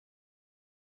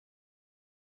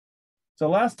So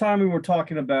last time we were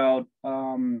talking about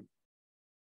Venn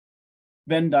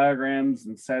diagrams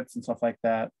and sets and stuff like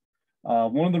that.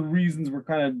 One of the reasons we're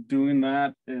kind of doing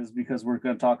that is because we're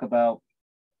going to talk about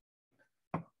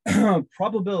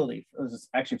probability. This is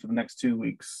actually for the next 2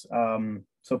 weeks.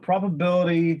 So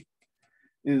probability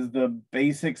is the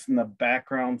basics and the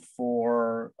background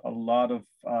for a lot of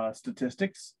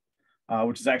statistics,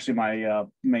 which is actually my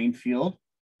main field.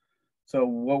 So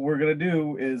what we're going to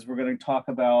do is we're going to talk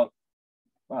about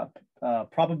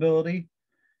probability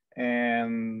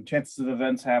and chances of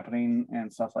events happening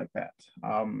and stuff like that.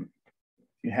 If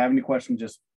you have any questions,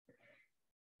 just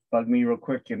bug me real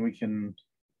quick and we can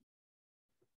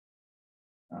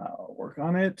work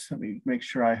on it. Let me make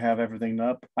sure I have everything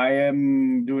up. I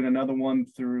am doing another one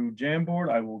through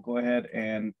Jamboard. I will go ahead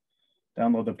and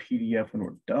download the PDF when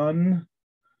we're done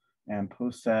and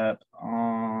post that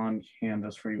on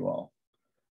Canvas for you all.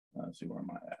 Let's see, where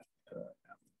am I at?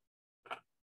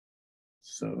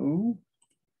 So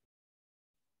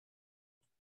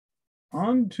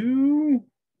on to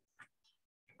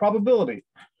probability.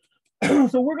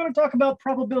 So we're going to talk about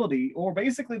probability, or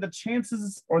basically the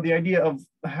chances or the idea of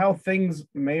how things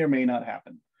may or may not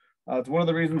happen. It's one of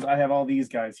the reasons I have all these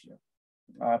guys here.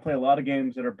 I play a lot of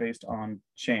games that are based on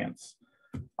chance.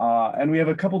 And we have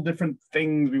a couple different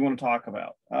things we want to talk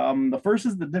about. The first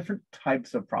is the different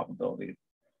types of probability.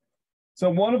 So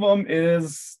one of them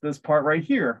is this part right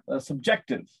here, a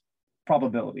subjective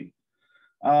probability.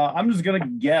 I'm just going to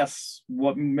guess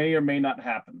what may or may not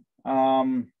happen.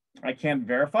 I can't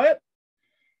verify it,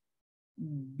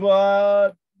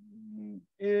 but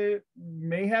it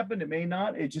may happen, it may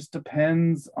not. It just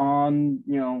depends on,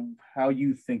 how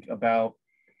you think about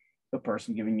the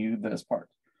person giving you this part.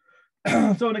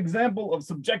 So an example of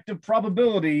subjective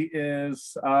probability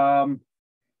is,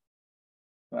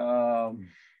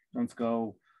 let's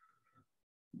go.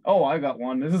 Oh, I got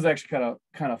one. This is actually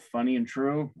kind of funny and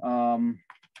true. I'll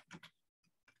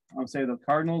say the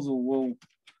Cardinals will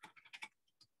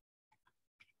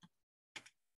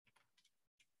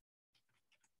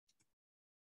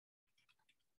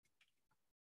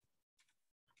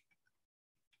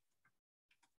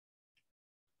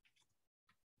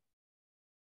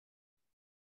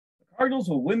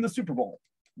win the Super Bowl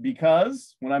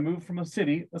because when I move from a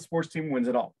city, the sports team wins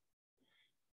it all.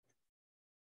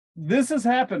 This has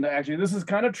happened, actually. This is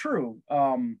kind of true.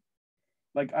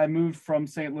 Like I moved from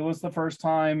St. Louis the first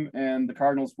time and the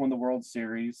Cardinals won the World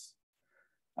Series.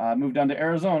 I moved down to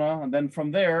Arizona, and then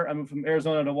from there, I moved from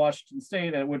Arizona to Washington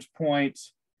State, at which point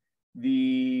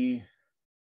the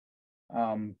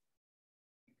Diamondbacks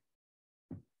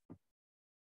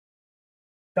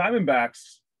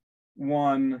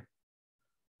won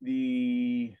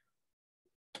the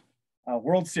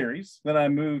World Series. Then I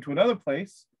moved to another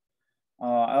place.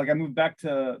 I moved back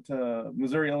to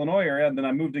Missouri, Illinois area, and then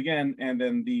I moved again, and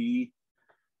then the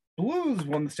Blues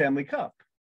won the Stanley Cup.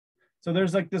 So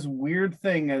there's like this weird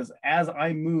thing as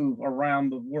I move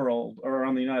around the world or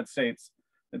around the United States,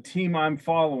 the team I'm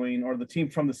following or the team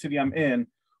from the city I'm in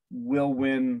will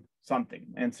win something.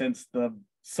 And since the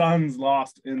Suns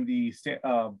lost in the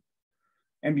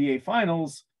NBA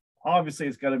Finals, obviously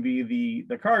it's going to be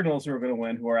the Cardinals who are going to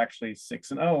win, who are actually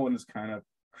 6-0, and it's kind of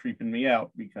creeping me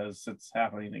out because it's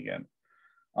happening again.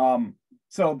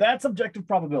 So that's objective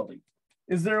probability.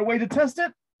 Is there a way to test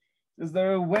it? Is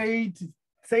there a way to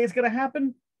say it's going to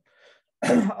happen?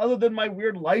 Other than my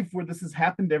weird life where this has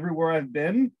happened everywhere I've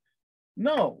been?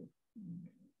 No,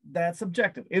 that's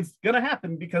subjective. It's going to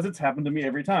happen because it's happened to me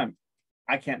every time.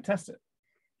 I can't test it.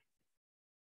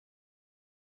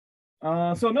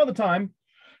 So another time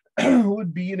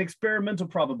would be an experimental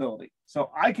probability. So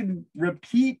I can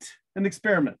repeat an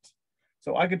experiment.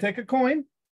 So I could take a coin,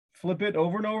 flip it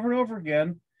over and over and over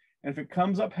again, and if it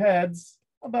comes up heads,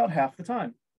 about half the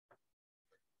time.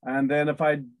 And then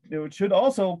it should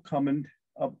also come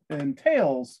up in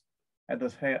tails at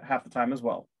this half the time as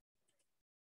well.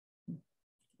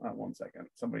 1 second,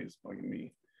 somebody's bugging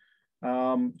me.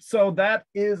 So that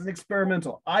is an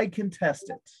experimental. I can test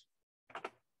it.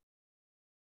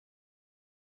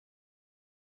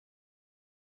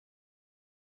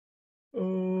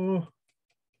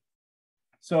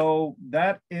 So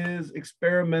that is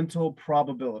experimental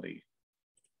probability.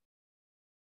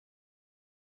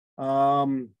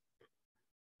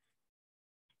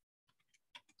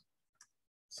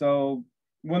 So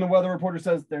when the weather reporter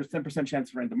says there's 10% chance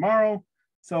of rain tomorrow,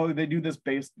 so they do this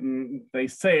they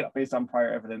say based on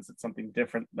prior evidence, it's something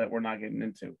different that we're not getting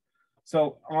into.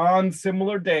 So on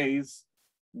similar days,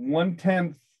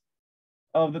 1/10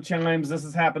 of the times this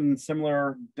has happened in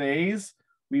similar days,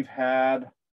 we've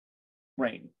had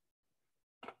rain.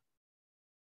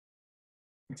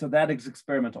 So that is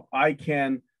experimental. I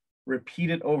can repeat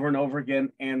it over and over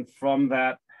again, and from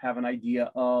that have an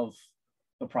idea of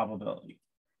the probability.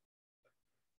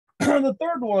 The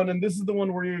third one, and this is the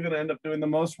one where you're going to end up doing the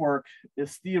most work,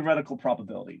 is theoretical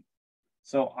probability.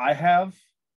 So I have,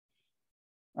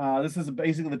 this is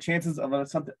basically the chances of an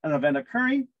event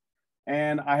occurring,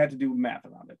 and I had to do math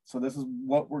around it. So this is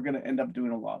what we're going to end up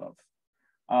doing a lot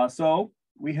of. So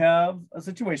we have a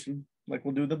situation, like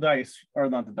we'll do the dice, or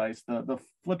not the dice, the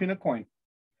flipping a coin.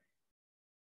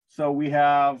 So we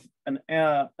have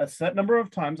a set number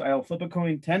of times. I'll flip a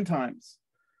coin 10 times.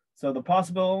 So the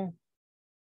possible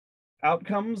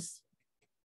outcomes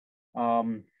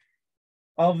of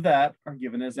that are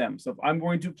given as M. So if I'm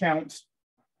going to count,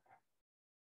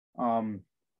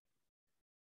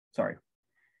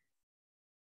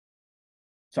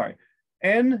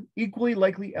 N equally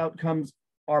likely outcomes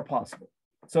are possible.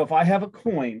 So if I have a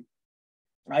coin,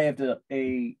 I have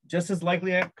a just as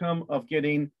likely outcome of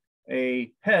getting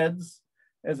a heads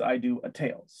as I do a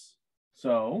tails.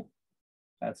 So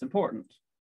that's important.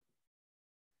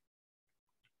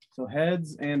 So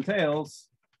heads and tails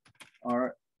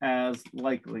are as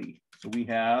likely. So we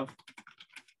have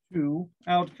two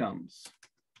outcomes.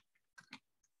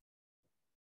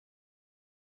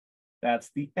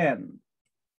 That's the N.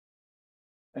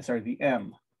 Sorry, the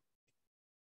M.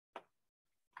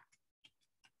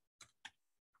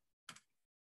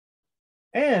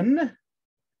 N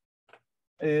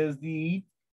is the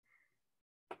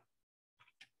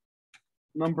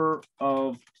number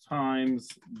of times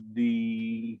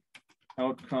the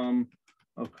outcome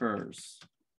occurs.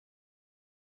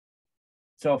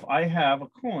 So if I have a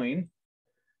coin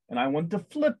and I want to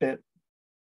flip it,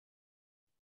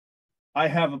 I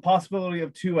have a possibility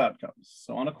of two outcomes.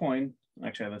 So on a coin,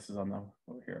 actually this is on the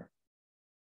over here.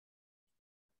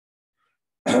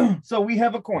 So we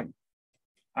have a coin.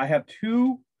 I have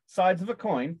two sides of a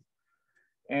coin,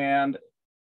 and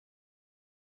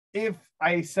if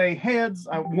I say heads,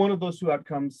 one of those two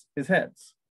outcomes is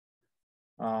heads.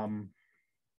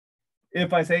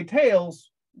 If I say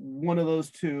tails, one of those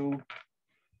two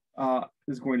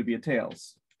is going to be a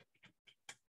tails.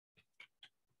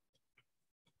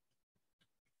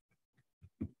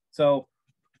 So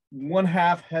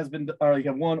 1/2 has been, or you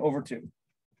have 1/2.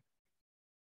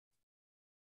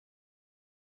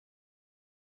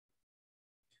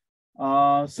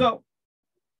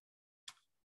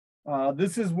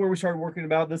 This is where we started working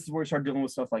about. This is where we started dealing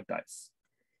with stuff like dice.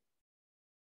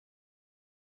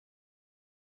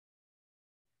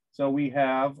 So we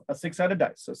have a 6-sided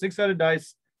dice. So 6-sided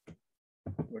dice,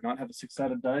 we not have a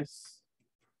 6-sided dice.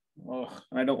 Oh,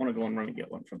 I don't want to go and run and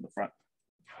get one from the front.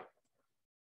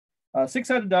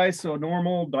 6-sided dice, so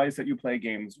normal dice that you play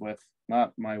games with,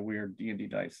 not my weird D&D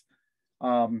dice.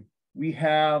 We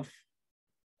have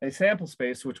a sample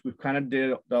space, which we've kind of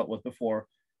dealt with before,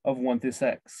 of 1 through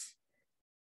 6.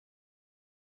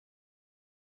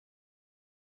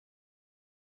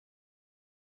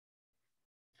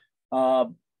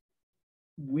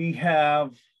 We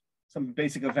have some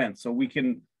basic events. So we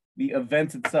can, the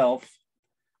event itself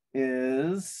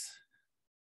is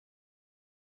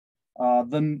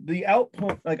the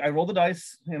output, like I roll the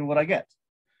dice and what I get.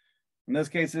 In this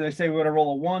case, I say we're going to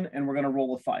roll a 1 and we're going to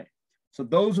roll a 5. So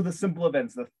those are the simple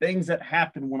events, the things that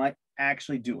happen when I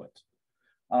actually do it.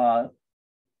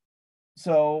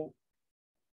 So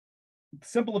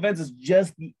simple events is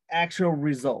just the actual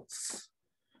results.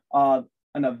 An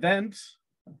event,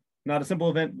 not a simple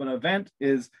event, but an event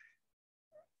is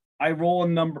I roll a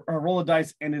number, or roll a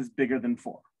dice and is bigger than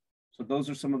 4. So those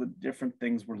are some of the different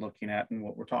things we're looking at and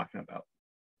what we're talking about.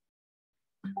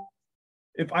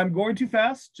 If I'm going too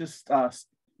fast, just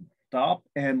stop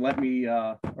and let me,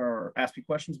 or ask me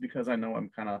questions, because I know I'm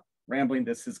kind of rambling.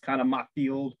 This is kind of my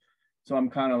field, so I'm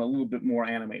kind of a little bit more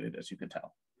animated, as you can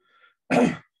tell.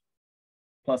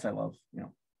 Plus, I love,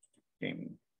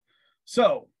 gaming.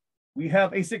 So we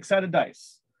have a 6-sided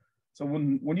dice. So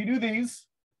when you do these,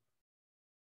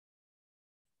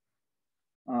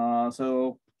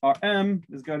 so our M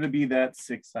is going to be that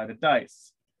 6-sided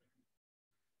dice.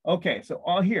 Okay, so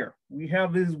on here, we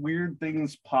have these weird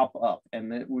things pop up,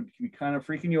 and it would be kind of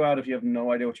freaking you out if you have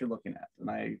no idea what you're looking at.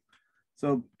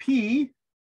 So P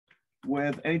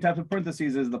with any type of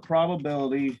parentheses is the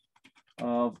probability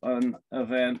of an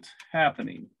event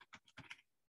happening.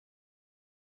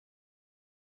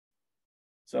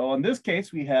 So in this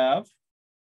case, we have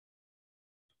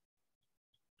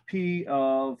P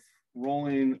of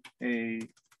rolling a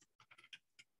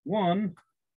 1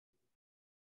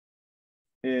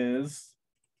 is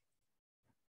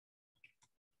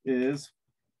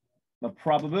the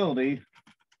probability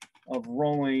of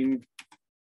rolling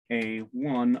a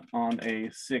 1 on a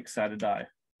 6-sided die.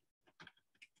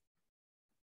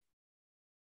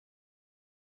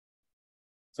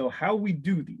 So how we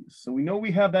do these? So we know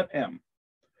we have that M.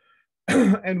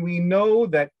 And we know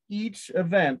that each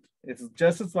event is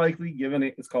just as likely given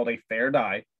it's called a fair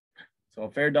die. So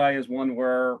a fair die is one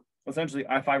where essentially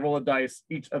if I roll a dice,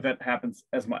 each event happens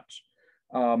as much.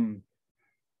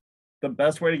 The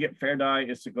best way to get fair die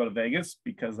is to go to Vegas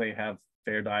because they have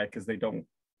fair die because they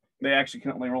actually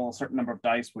can only roll a certain number of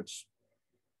dice, which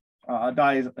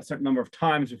dies a certain number of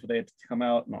times before they have to come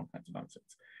out and all kinds of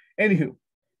nonsense. Anywho,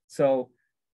 so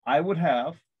I would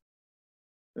have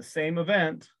the same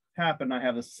event happen. I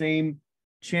have the same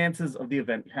chances of the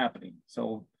event happening.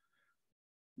 So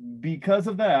because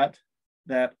of that,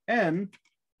 that N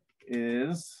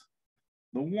is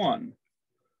the 1.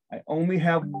 I only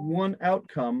have one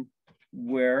outcome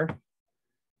where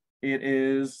it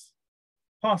is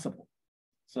possible.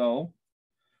 So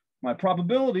my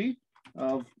probability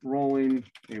of rolling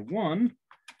a 1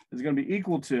 is going to be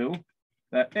equal to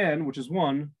that N, which is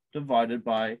 1, divided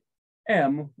by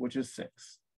M, which is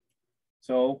 6.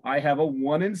 So I have a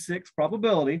 1 in 6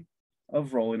 probability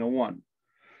of rolling a 1.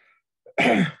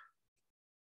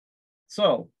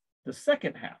 So the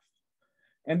second half,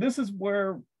 and this is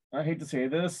where I hate to say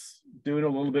this, doing a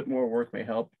little bit more work may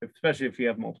help, especially if you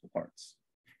have multiple parts.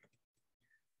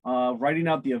 Writing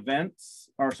out the events,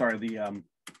 or sorry, the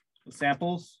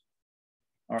samples,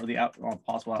 or the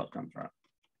possible outcomes, right?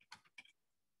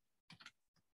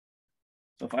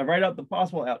 So if I write out the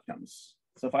possible outcomes,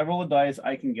 so if I roll a dice,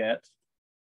 I can get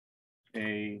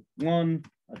a 1,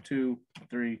 a 2, a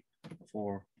 3, a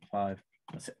 4, a 5,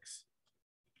 a 6.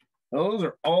 Those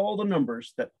are all the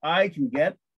numbers that I can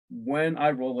get when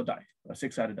I roll a die, a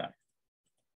 6-sided die.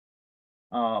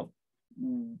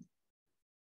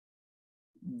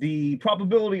 The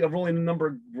probability of rolling a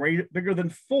number bigger than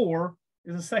 4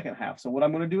 is the second half. So what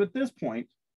I'm going to do at this point,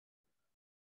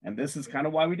 and this is kind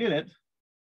of why we did it.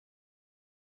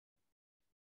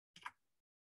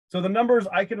 So the numbers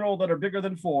I can roll that are bigger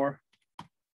than 4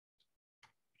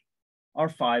 are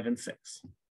 5 and 6.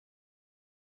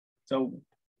 So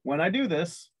when I do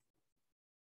this,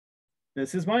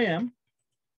 this is my M.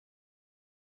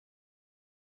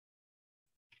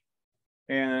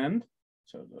 And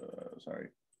so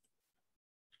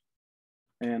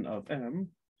N of M.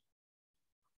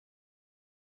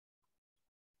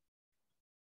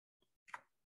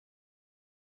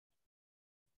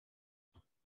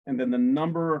 And then the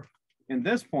number in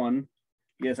this one,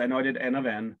 yes, I know I did N of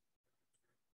N.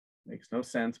 Makes no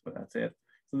sense, but that's it.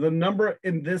 So the number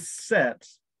in this set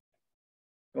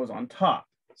goes on top.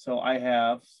 So I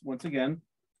have, once again,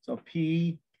 so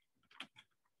P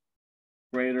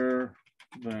greater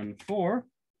than 4.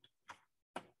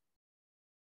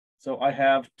 So I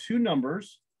have 2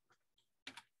 numbers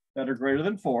that are greater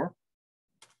than 4.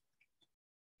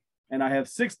 And I have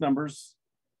 6 numbers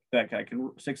that I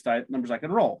can, 6 numbers I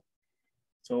can roll.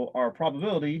 So our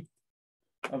probability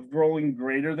of rolling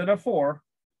greater than a 4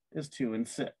 is 2 and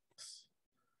 6,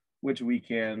 which we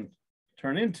can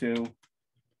turn into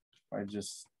by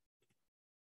just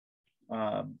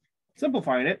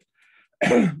simplifying it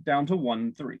down to 1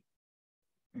 and 3.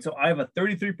 And so I have a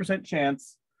 33%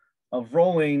 chance of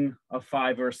rolling a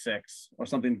 5 or a 6 or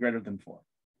something greater than 4.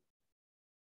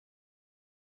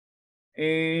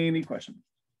 Any questions?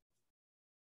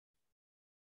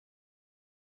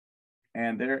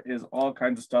 And there is all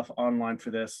kinds of stuff online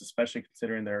for this, especially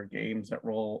considering there are games that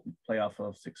play off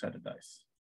of 6-sided dice.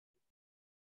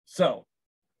 So,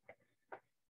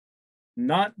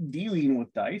 not dealing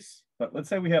with dice, but let's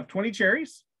say we have 20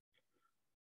 cherries,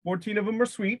 14 of them are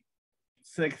sweet,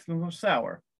 6 of them are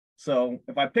sour. So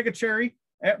if I pick a cherry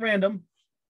at random,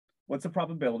 what's the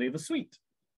probability of a sweet?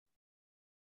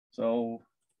 So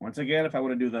once again, if I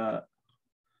want to do the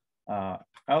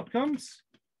outcomes,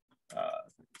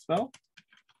 spell.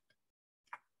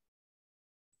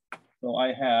 So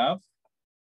I have,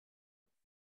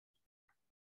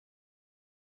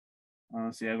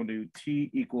 see, I'm going to do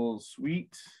T equals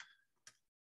sweet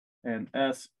and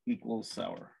S equals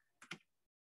sour.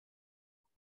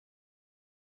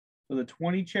 So the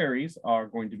 20 cherries are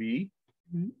going to be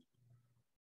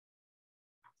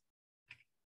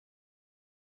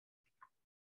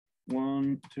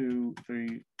 1, 2,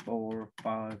 3, 4,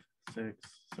 5, 6,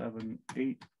 7,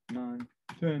 8, 9,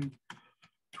 10,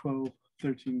 12,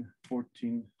 13,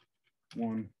 14,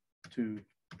 1, 2,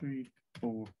 3,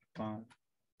 4, 5,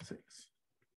 6.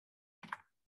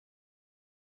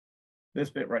 This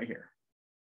bit right here.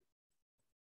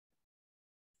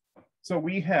 So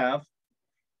we have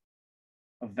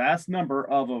a vast number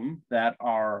of them that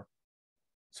are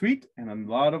sweet and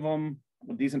a lot of them,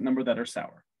 a decent number that are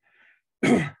sour.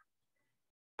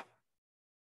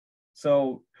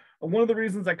 So one of the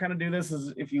reasons I kind of do this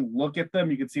is if you look at them,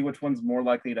 you can see which one's more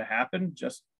likely to happen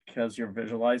just because you're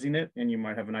visualizing it and you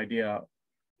might have an idea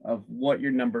of what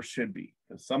your number should be.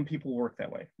 Because some people work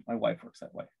that way. My wife works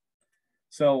that way.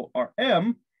 So our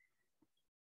M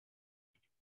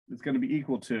is going to be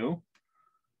equal to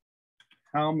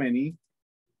how many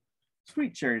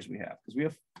sweet cherries we have, because we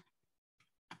have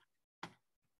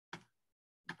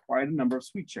quite a number of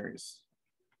sweet cherries.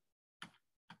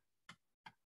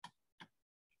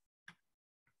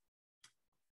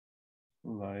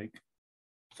 Like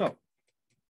so.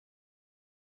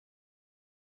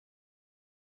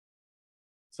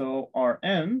 So our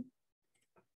N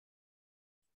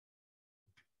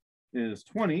is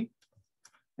 20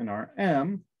 and our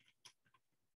M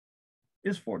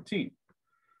is 14,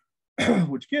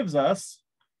 which gives us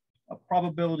a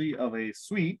probability of a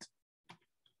sweet.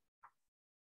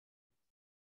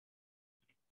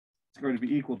 It's going to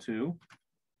be equal to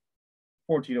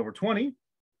 14 over 20,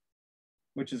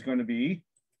 which is going to be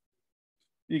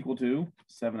equal to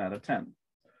 7 out of 10.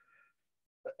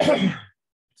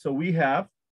 So we have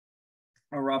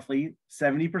a roughly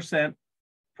 70%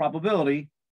 probability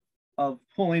of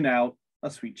pulling out a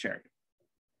sweet cherry.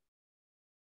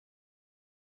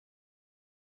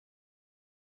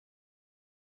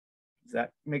 Does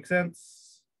that make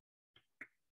sense?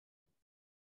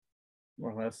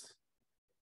 More or less.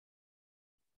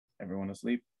 Everyone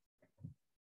asleep?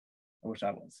 I wish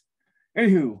I was.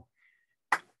 Anywho,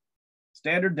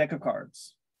 standard deck of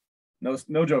cards.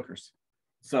 No jokers.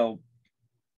 So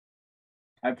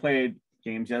I played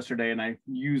games yesterday and I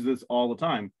use this all the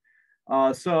time.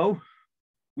 So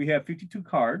we have 52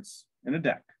 cards in a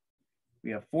deck.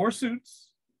 We have 4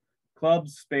 suits,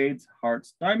 clubs, spades,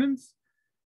 hearts, diamonds.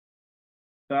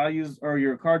 Values or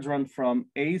your cards run from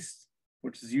ace,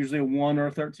 which is usually a 1 or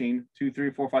a 13, 2,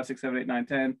 3, 4, 5, 6, 7, 8, 9,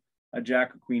 10, a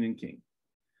jack, a queen, and king.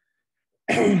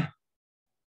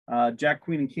 Jack,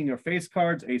 queen, and king are face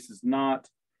cards. Ace is not.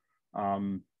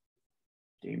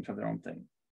 Games have their own thing.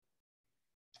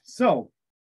 So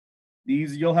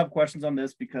these, you'll have questions on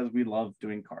this because we love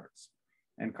doing cards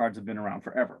and cards have been around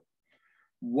forever.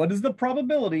 What is the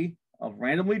probability of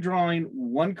randomly drawing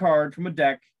one card from a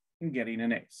deck and getting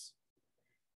an ace?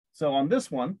 So on this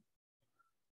one,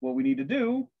 what we need to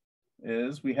do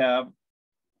is we have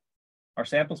our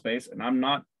sample space, and I'm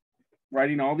not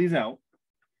writing all these out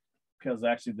because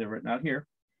actually they're written out here.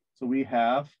 So we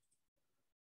have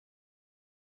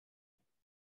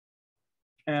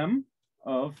M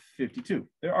of 52.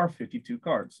 There are 52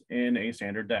 cards in a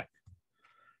standard deck.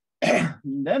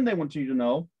 Then they want you to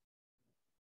know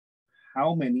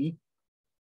how many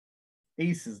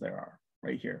aces there are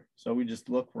right here. So we just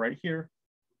look right here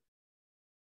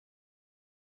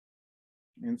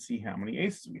and see how many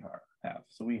aces we have.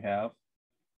 So we have,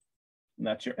 and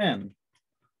that's your N.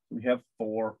 We have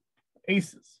 4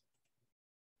 aces.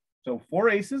 So 4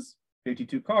 aces,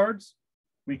 52 cards,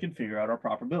 we can figure out our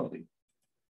probability.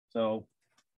 So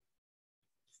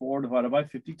 4 divided by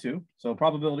 52. So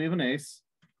probability of an ace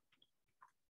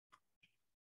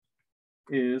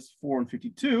is 4 and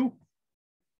 52,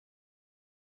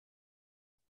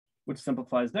 which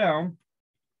simplifies down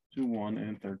to 1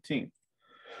 and 13.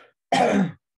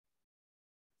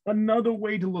 Another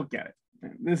way to look at it.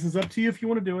 This is up to you if you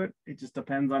want to do it. It just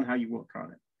depends on how you work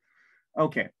on it.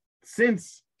 Okay,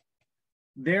 since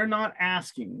they're not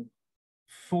asking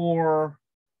for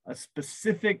a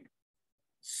specific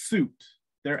suit,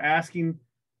 they're asking,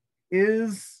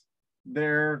 is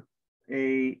there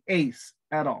a ace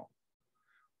at all?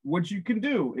 What you can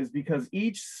do is, because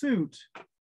each suit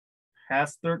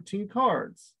has 13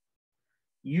 cards,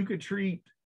 you could treat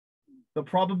the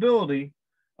probability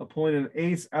of pulling an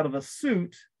ace out of a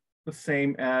suit the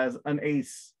same as an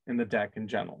ace in the deck in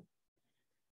general.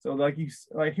 So like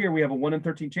here, we have a 1 in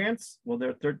 13 chance. Well,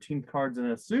 there are 13 cards in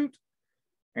a suit,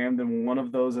 and then one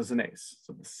of those is an ace.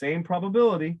 So the same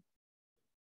probability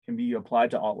can be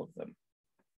applied to all of them.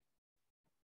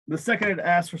 The second it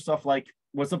asks for stuff like,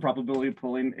 what's the probability of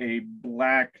pulling a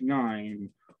black 9?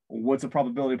 What's the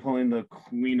probability of pulling the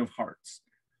queen of hearts?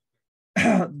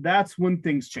 That's when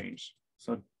things change.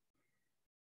 So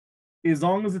as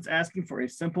long as it's asking for a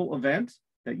simple event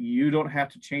that you don't have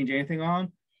to change anything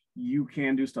on, you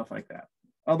can do stuff like that.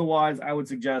 Otherwise, I would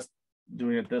suggest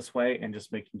doing it this way and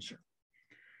just making sure.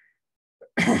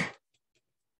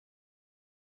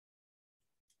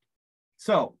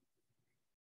 So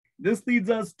this leads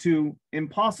us to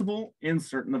impossible in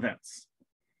certain events.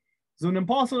 So an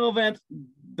impossible event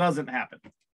doesn't happen.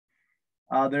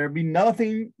 there'd be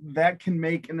nothing that can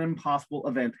make an impossible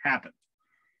event happen.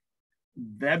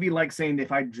 That'd be like saying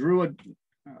if I drew an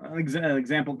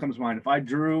example comes to mind. If I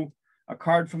drew a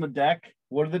card from the deck,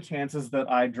 what are the chances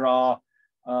that I draw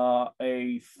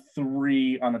a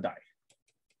 3 on a die?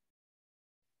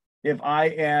 If I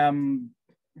am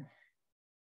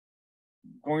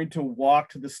going to walk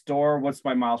to the store, what's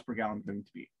my miles per gallon going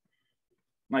to be?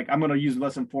 Like I'm going to use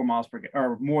less than 4 miles per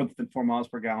or more than 4 miles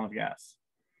per gallon of gas.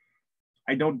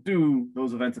 I don't do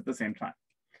those events at the same time.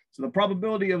 So the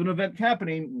probability of an event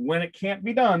happening when it can't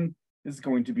be done is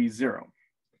going to be 0.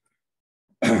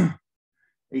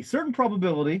 A certain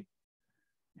probability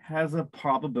has a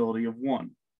probability of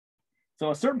 1.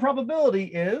 So a certain probability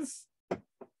is,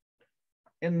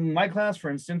 in my class, for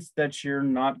instance, that you're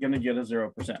not going to get a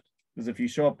 0%. Because if you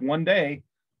show up one day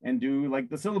and do like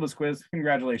the syllabus quiz,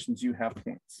 congratulations, you have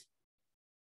points.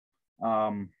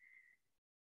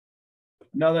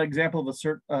 Another example of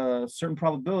a certain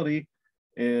probability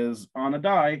is on a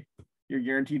die, you're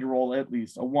guaranteed to roll at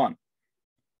least a 1.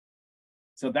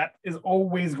 So that is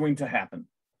always going to happen.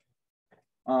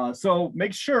 So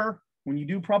make sure when you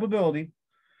do probability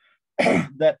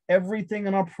that everything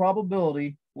in our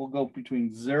probability will go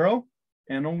between 0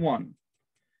 and a 1.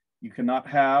 You cannot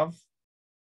have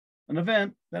an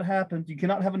event that happens. You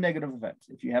cannot have a negative event.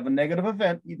 If you have a negative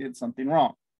event, you did something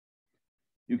wrong.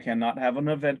 You cannot have an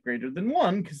event greater than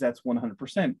 1 because that's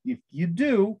 100%. If you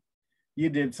do, you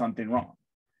did something wrong.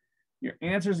 Your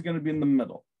answer is going to be in the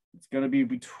middle. It's going to be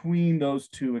between those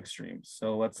two extremes.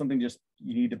 So that's something just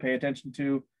you need to pay attention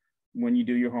to when you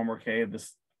do your homework. Hey,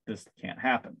 this can't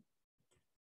happen.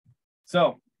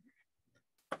 So,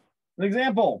 an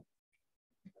example,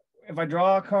 if I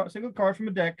draw a single card from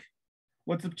a deck,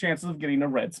 what's the chances of getting a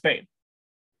red spade?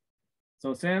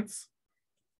 So since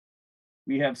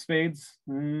we have spades,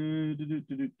 where's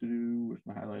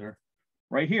my highlighter?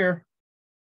 Right here.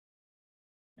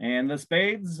 And the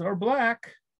spades are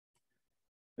black.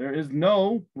 There is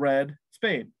no red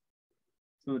spade.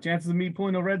 So the chances of me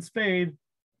pulling a red spade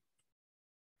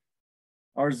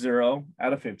are 0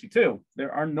 out of 52.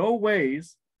 There are no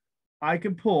ways I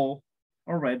can pull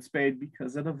a red spade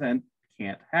because an event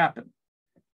can't happen.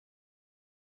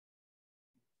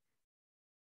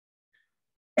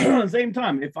 At the same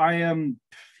time, if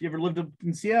you ever lived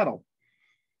in Seattle,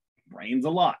 it rains a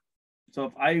lot. So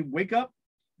if I wake up,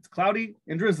 it's cloudy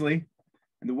and drizzly,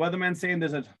 and the weatherman's saying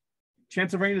there's a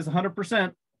chance of rain is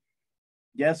 100%,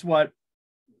 guess what?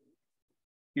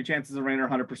 Your chances of rain are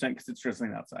 100% because it's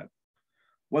drizzling outside.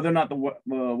 Whether or not the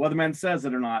weatherman says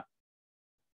it or not,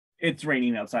 it's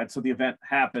raining outside. So the event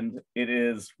happened. It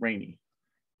is rainy.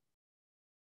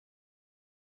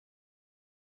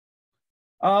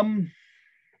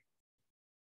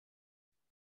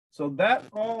 So that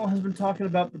all has been talking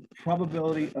about the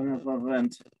probability of an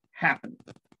event happening.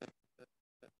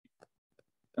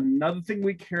 Another thing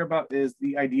we care about is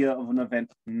the idea of an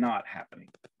event not happening.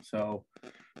 So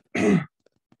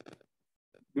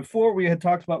before we had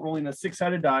talked about rolling a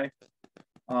 6-sided die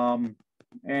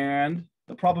and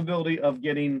the probability of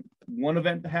getting one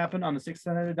event to happen on a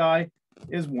 6-sided die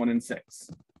is 1 in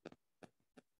 6.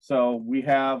 So we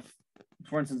have,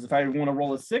 for instance, if I want to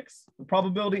roll a 6, the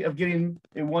probability of getting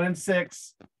a 1 in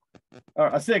 6 or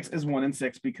a 6 is 1 in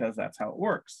 6 because that's how it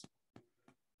works.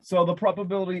 So the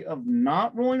probability of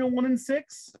not rolling a 1 in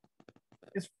 6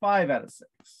 is 5 out of 6.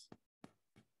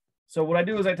 So what I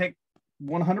do is I take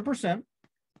 100%,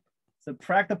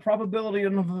 subtract the probability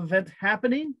of an event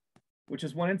happening, which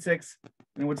is 1 in 6,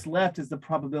 and what's left is the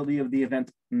probability of the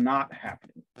event not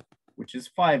happening, which is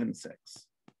 5 in 6.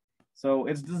 So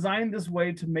it's designed this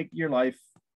way to make your life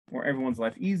or everyone's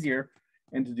life easier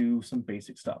and to do some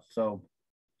basic stuff. So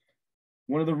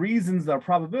one of the reasons our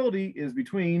probability is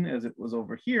between, as it was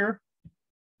over here,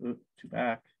 2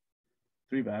 back,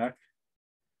 3 back,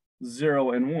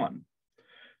 0 and 1.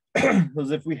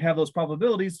 Because if we have those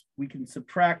probabilities, we can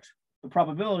subtract the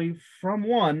probability from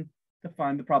 1 to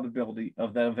find the probability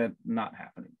of that event not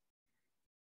happening.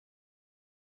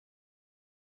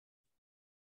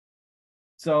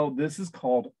 So this is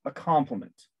called a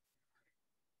complement.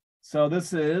 So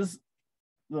this is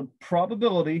the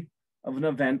probability of an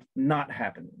event not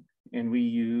happening. And we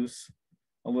use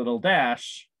a little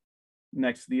dash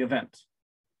next to the event.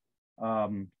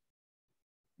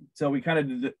 So we kind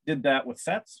of did that with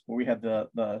sets, where we had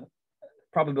the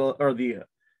probability or the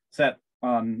set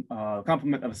on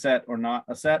complement of a set or not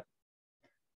a set.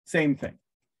 Same thing.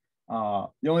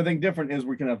 The only thing different is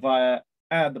we can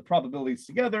add the probabilities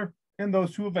together, and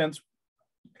those two events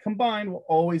combined will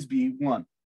always be 1.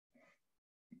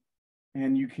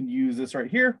 And you can use this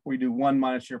right here, where you do 1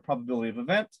 minus your probability of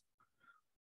event.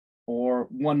 or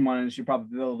 1 minus your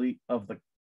probability of the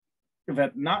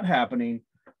event not happening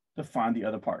to find the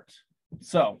other parts.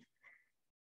 So,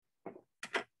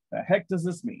 the heck does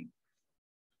this mean?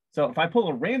 So if I pull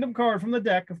a random card from the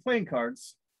deck of playing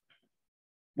cards,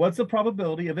 what's the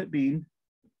probability of it being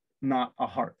not a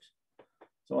heart?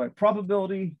 So a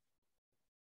probability,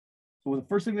 so the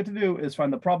first thing we have to do is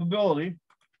find the probability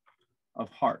of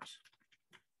heart.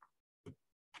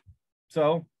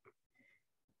 So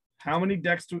how many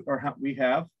decks do we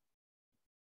have?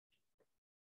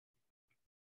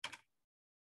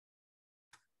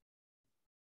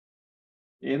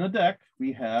 In a deck,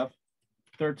 we have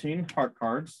 13 heart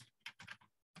cards,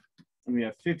 and we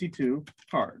have 52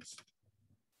 cards.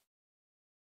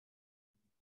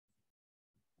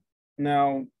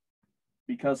 Now,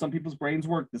 because some people's brains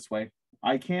work this way,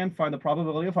 I can find the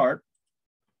probability of heart.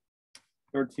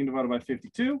 13 divided by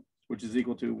 52, which is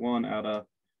equal to 1 out of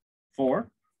 4.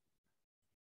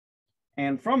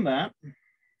 And from that,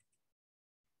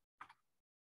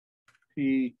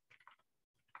 P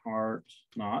heart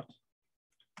not.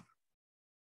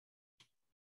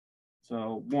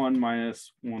 So 1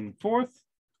 minus 1/4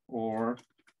 or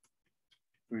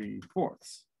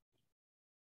 3/4.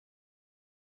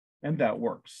 And that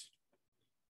works.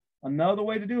 Another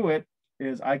way to do it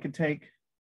is I could take,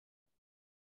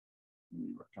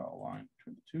 draw a line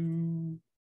between the two.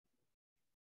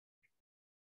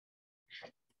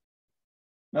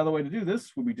 Another way to do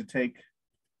this would be to take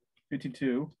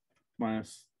 52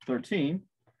 minus 13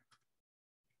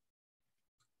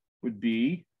 would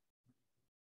be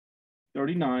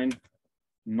 39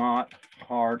 not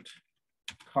heart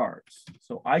cards.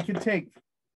 So I can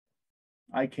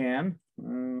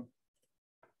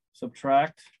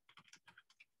subtract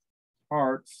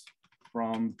hearts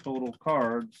from total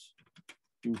cards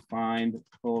to find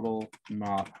total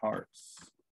not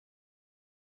hearts.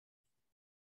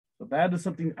 So that is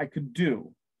something I could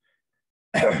do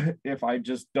if I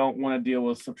just don't want to deal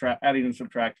with adding and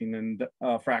subtracting and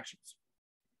fractions.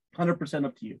 100%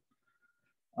 up to you.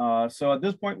 So at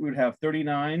this point, we would have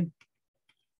 39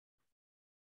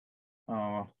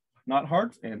 not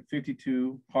hearts and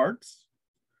 52 hearts,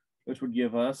 which would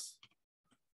give us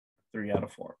 3 out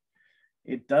of 4.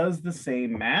 It does the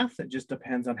same math. It just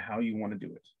depends on how you want to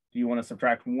do it. Do you want to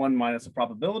subtract 1 minus a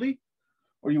probability,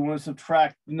 or you want to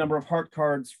subtract the number of heart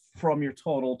cards from your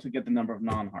total to get the number of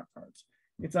non-heart cards?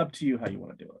 It's up to you how you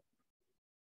want to do it.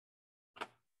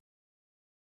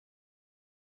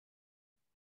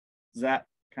 Is that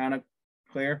kind of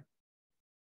clear?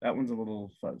 That one's a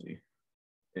little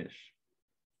fuzzy-ish.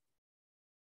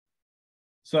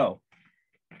 So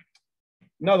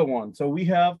another one. So we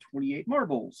have 28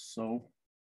 marbles. So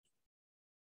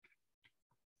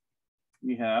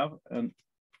we have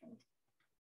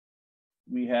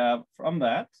from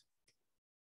that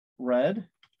red.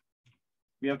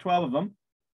 We have 12 of them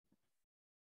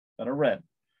that are red.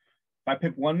 If I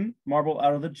pick one marble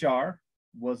out of the jar,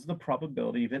 what's the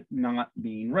probability of it not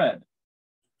being red?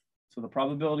 So the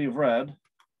probability of red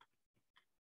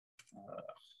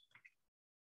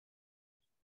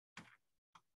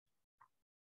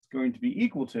is going to be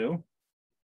equal to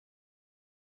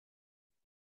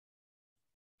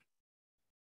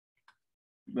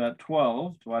that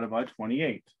 12 divided by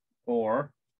 28,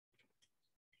 or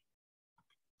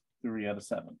 3 out of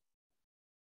 7.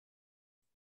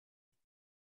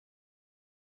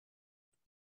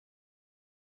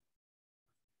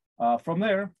 From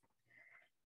there,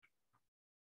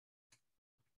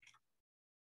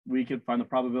 we could find the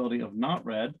probability of not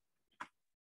red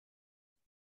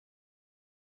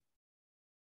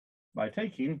by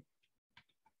taking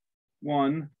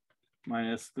 1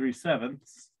 minus 3/7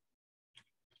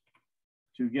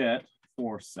 to get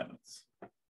 4/7.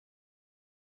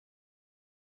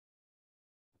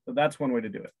 So that's one way to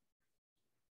do it.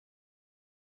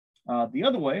 The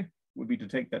other way would be to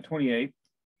take that 28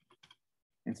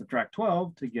 and subtract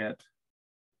 12 to get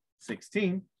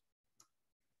 16.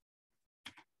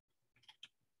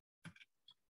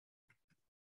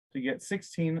 To get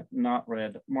 16 not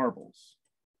red marbles.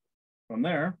 From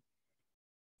there,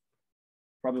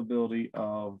 probability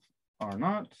of R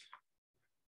not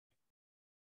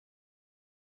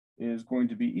is going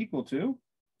to be equal to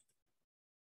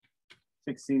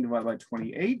 16 divided by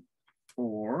 28,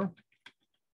 or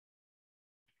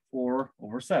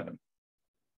 4/7.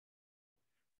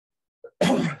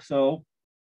 So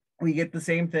we get the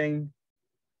same thing,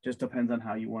 just depends on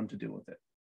how you want to deal with it.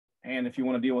 And if you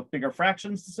want to deal with bigger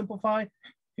fractions to simplify, you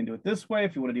can do it this way.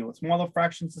 If you want to deal with smaller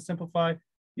fractions to simplify,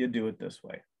 you do it this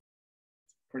way.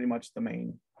 It's pretty much the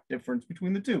main difference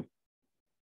between the two.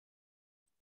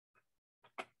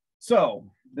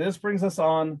 So this brings us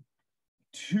on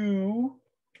to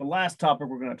the last topic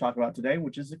we're going to talk about today,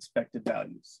 which is expected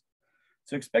values.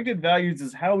 So expected values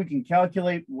is how we can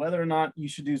calculate whether or not you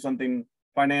should do something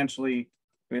financially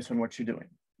based on what you're doing.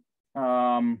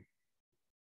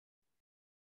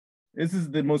 This is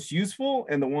the most useful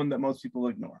and the one that most people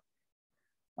ignore.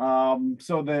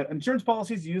 So the insurance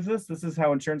policies use this. This is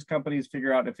how insurance companies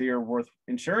figure out if they are worth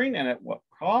insuring and at what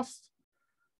cost.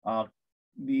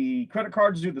 The credit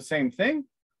cards do the same thing.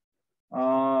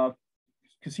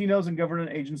 Casinos and government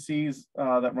agencies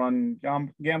that run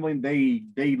gambling,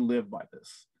 they live by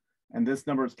this. And this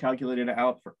number is calculated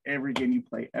out for every game you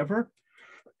play ever.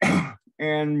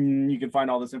 And you can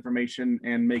find all this information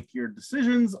and make your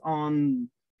decisions on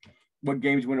what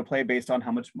games you want to play based on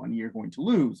how much money you're going to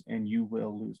lose. And you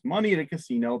will lose money at a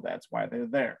casino. That's why they're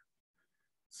there.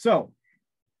 So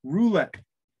roulette.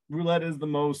 Roulette is the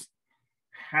most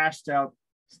hashed out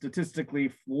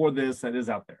statistically for this that is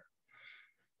out there.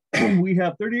 We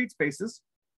have 38 spaces,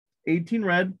 18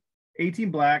 red,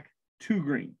 18 black, 2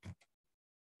 green.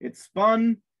 It's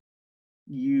fun.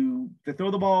 They throw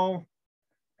the ball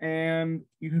and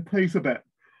you can place a bet.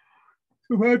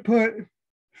 So I put,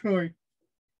 $1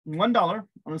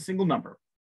 on a single number.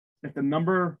 If the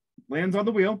number lands on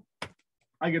the wheel,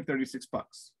 I get 36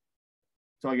 bucks.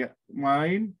 So I get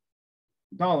 $1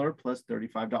 plus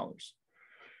 $35.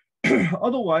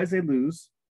 Otherwise, I lose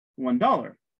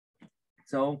 $1.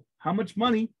 So how much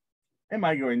money am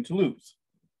I going to lose?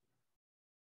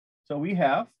 So we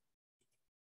have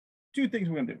 2 things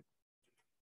we're going to do.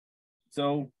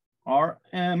 So our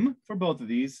M for both of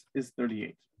these is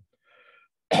 38.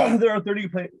 There are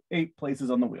 38 places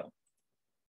on the wheel.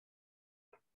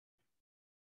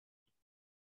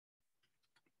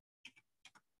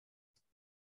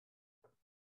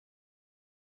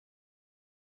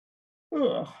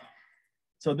 Ugh.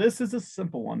 So this is a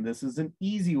simple one. This is an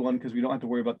easy one because we don't have to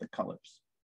worry about the colors.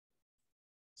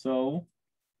 So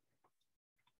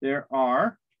there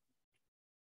are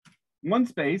 1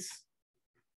 space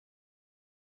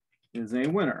is a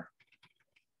winner.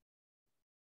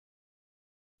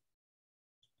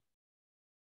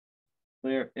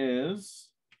 There is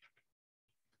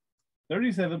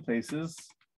 37 places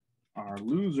are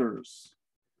losers,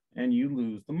 and you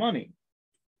lose the money.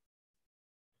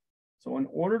 So in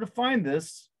order to find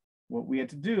this, what we have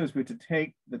to do is we have to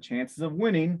take the chances of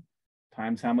winning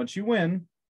times how much you win.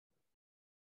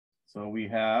 So we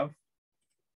have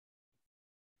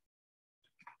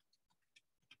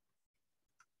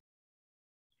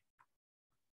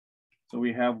So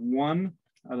we have 1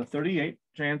 out of 38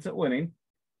 chance at winning.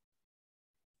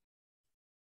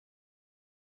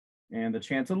 And the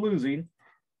chance of losing,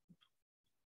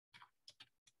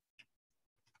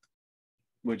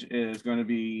 which is going to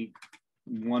be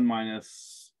 1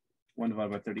 minus 1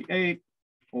 divided by 38,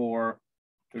 or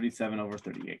 37 over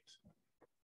 38.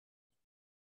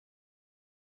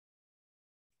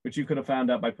 Which you could have found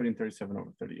out by putting 37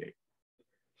 over 38.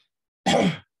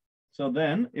 So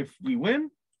then if we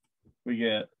win, we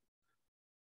get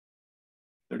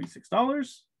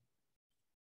 $36.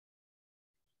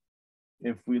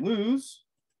 If we lose,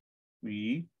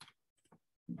 we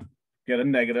get a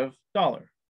negative $1. Let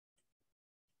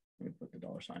me put the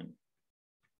 $sign.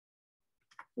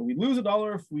 So we lose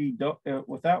 $1 if we don't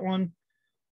with that one,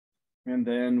 and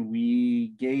then we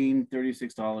gain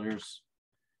 $36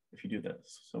 if you do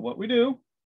this. So what we do,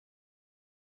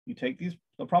 you take the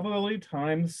probability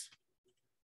times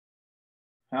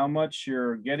how much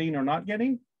you're getting or not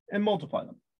getting, and multiply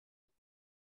them.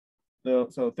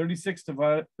 So 36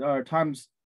 times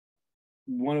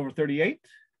 1 over 38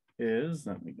 is,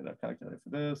 let me get a calculator for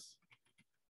this,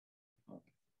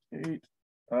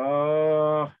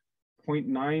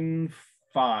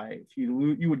 0.95.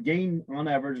 You would gain on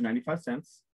average 95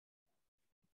 cents.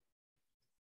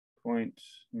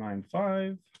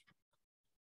 0.95.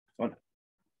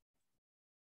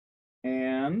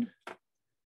 And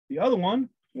the other one,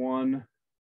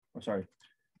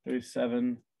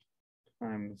 37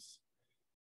 times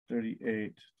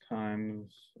 38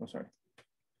 times,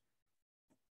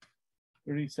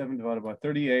 37 divided by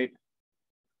 38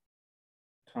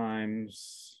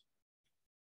 times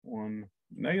 1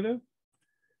 negative,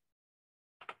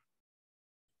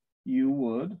 you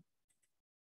would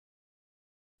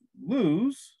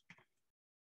lose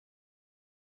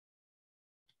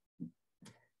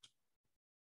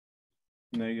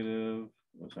negative,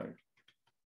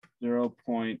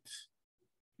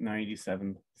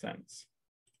 0.97 cents.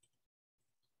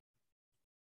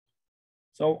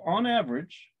 So on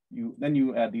average, then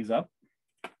you add these up.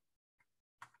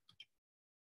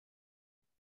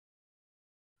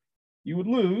 You would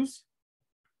lose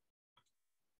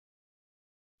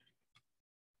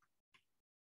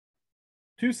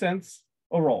 2 cents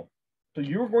a roll. So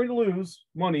you're going to lose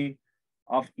money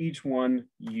off each one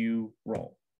you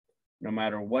roll. No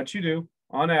matter what you do,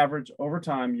 on average, over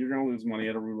time, you're going to lose money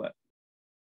at a roulette.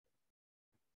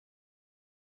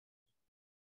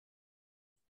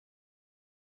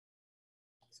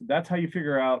 So that's how you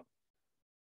figure out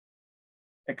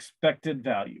expected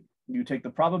value. You take the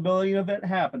probability of it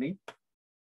happening.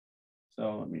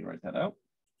 So let me write that out.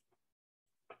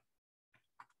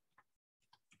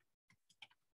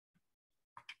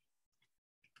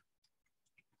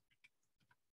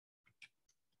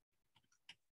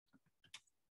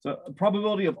 So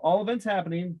probability of all events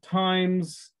happening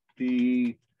times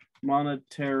the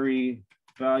monetary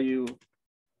value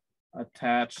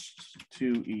attached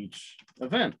to each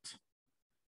event.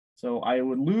 So I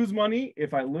would lose money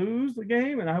if I lose the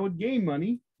game, and I would gain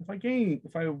money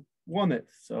if I won it.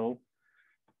 So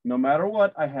no matter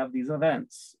what, I have these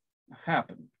events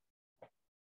happen.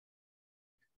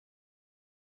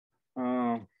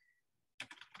 And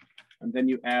then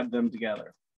you add them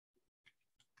together.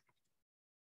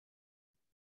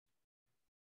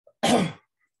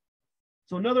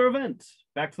 So another event,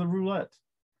 back to the roulette.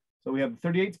 So we have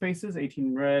 38 spaces,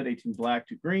 18 red, 18 black,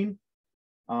 2 green.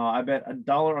 I bet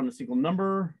 $1 on a single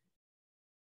number.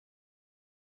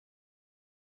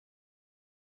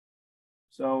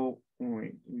 So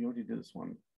wait, we already did this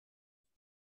one.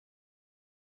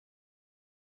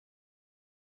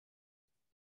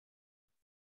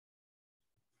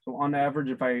 So on average,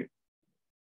 if I,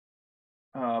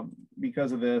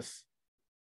 because of this,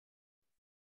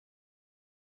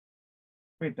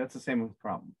 wait, that's the same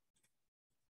problem.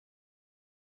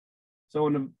 So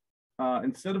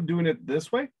instead of doing it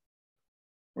this way,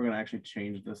 we're going to actually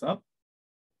change this up.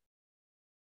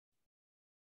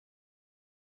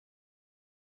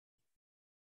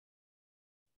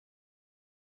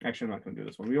 Actually, I'm not going to do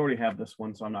this one. We already have this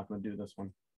one, so I'm not going to do this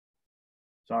one.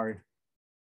 Sorry.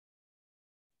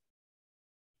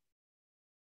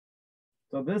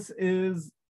 So this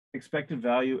is expected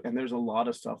value, and there's a lot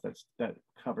of stuff that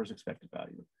covers expected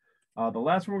value. The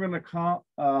last one we're going to call,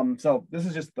 so this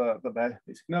is just the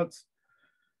basic notes.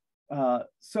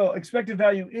 So expected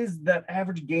value is that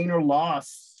average gain or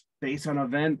loss based on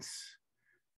events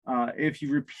if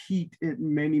you repeat it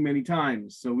many, many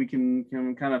times. So we can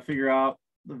kind of figure out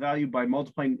the value by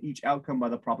multiplying each outcome by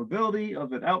the probability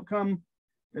of an outcome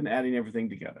and adding everything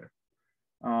together.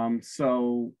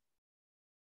 So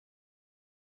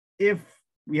if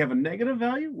we have a negative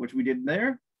value, which we did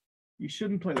there, you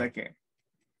shouldn't play that game.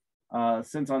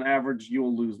 Since on average,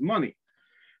 you'll lose money.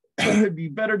 It'd be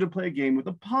better to play a game with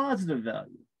a positive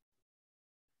value,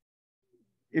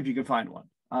 if you can find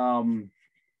one.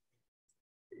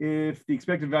 If the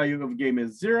expected value of a game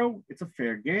is 0, it's a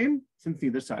fair game, since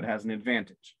neither side has an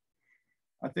advantage.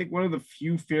 I think one of the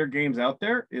few fair games out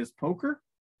there is poker,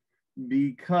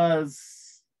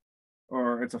 because,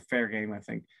 or it's a fair game, I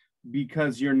think,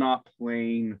 because you're not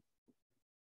playing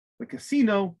the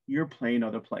casino, you're playing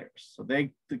other players. So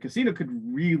the casino could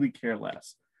really care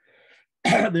less.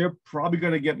 They're probably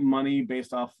going to get money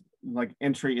based off like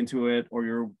entry into it, or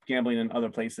you're gambling in other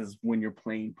places when you're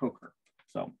playing poker.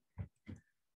 So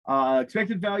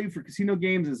expected value for casino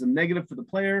games is a negative for the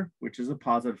player, which is a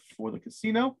positive for the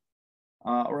casino,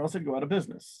 or else it'd go out of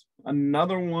business.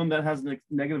 Another one that has a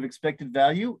negative expected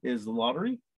value is the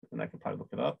lottery, and I could probably look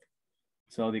it up.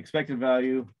 So the expected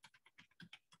value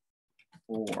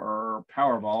for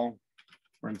Powerball,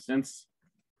 for instance,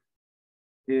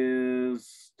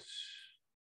 is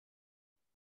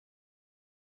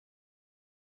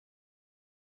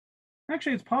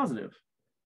actually it's positive.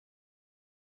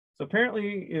 So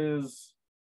apparently is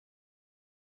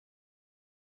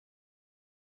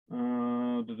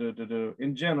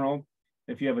in general,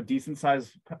 if you have a decent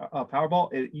sized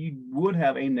Powerball, you would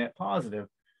have a net positive.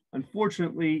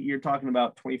 Unfortunately, you're talking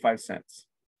about 25 cents,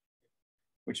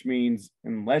 which means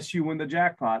unless you win the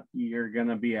jackpot, you're going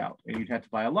to be out, and you'd have to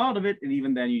buy a lot of it. And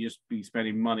even then you just be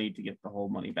spending money to get the whole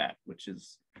money back, which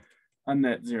is a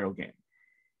net 0 game.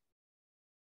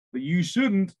 But you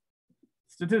shouldn't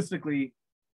statistically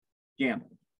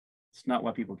gamble. It's not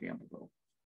why people gamble, though.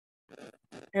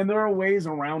 And there are ways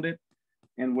around it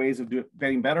and ways of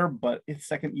betting better, but if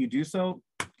second you do so,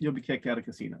 you'll be kicked out of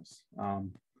casinos.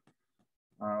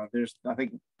 There's, I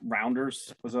think,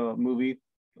 Rounders was a movie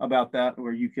about that,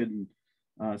 where you can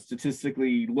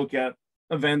statistically look at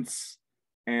events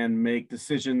and make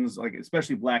decisions, like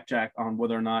especially blackjack, on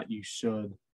whether or not you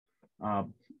should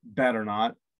bet or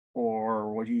not,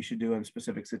 or what you should do in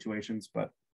specific situations.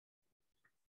 But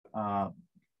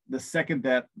the second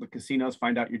that the casinos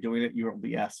find out you're doing it, you'll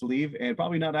be asked to leave and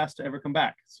probably not asked to ever come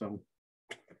back. So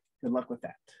good luck with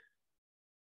that.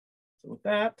 So with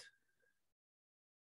that,